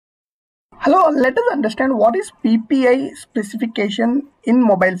Hello, let us understand what is PPI specification in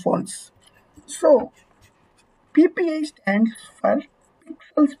mobile phones. So, PPI stands for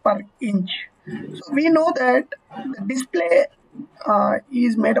pixels per inch. So, we know that the display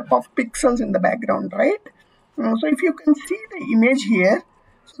is made up of pixels in the background, right? So, if you can see the image here,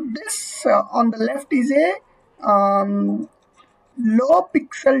 so this on the left is a low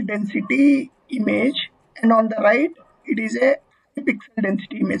pixel density image, and on the right it is a high pixel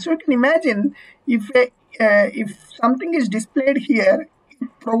density image. So you can imagine if something is displayed here, it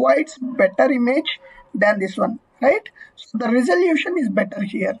provides better image than this one, right? So the resolution is better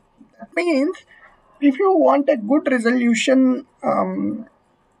here. That means if you want a good resolution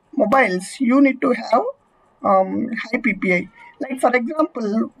mobiles, you need to have high PPI. Like for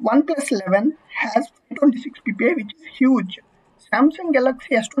example, OnePlus 11 has 526 PPI, which is huge. Samsung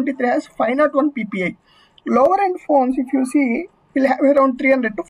Galaxy S23 has 501 PPI. Lower end phones, if you see, will have around 300 to